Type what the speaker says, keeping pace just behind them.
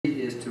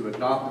to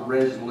adopt the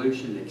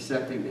resolution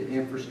accepting the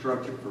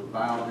infrastructure for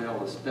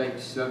Valdell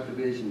Estates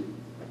subdivision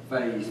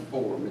Phase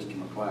 4. Mr.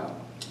 McLeod.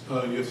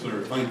 Yes,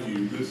 sir. Thank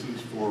you. This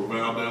is for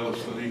Valdell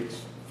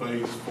Estates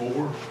Phase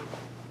 4,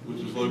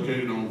 which is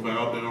located on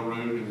Valdell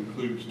Road and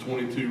includes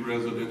 22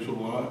 residential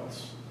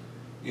lots.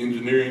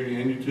 Engineering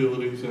and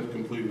utilities have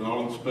completed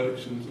all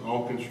inspections.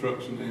 All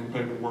construction and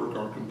paperwork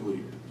are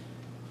complete.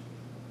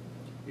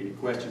 Any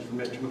questions for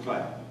Mr.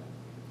 McLeod?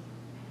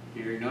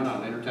 Hearing none,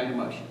 I'll entertain a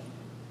motion.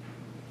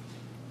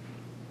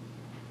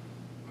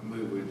 I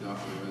move we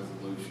adopt the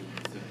resolution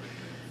accepting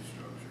the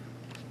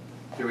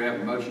infrastructure. Do we have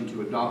a motion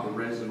to adopt the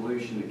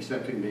resolution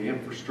accepting the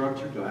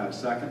infrastructure? Do I have a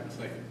second?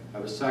 Second. I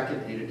have a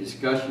second. Any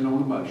discussion on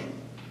the motion?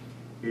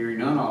 Hearing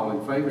none, all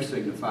in favor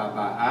signify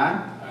by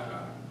aye.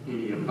 Aye.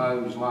 Any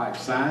opposed, like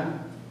sign.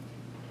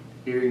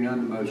 Hearing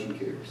none, the motion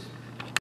carries.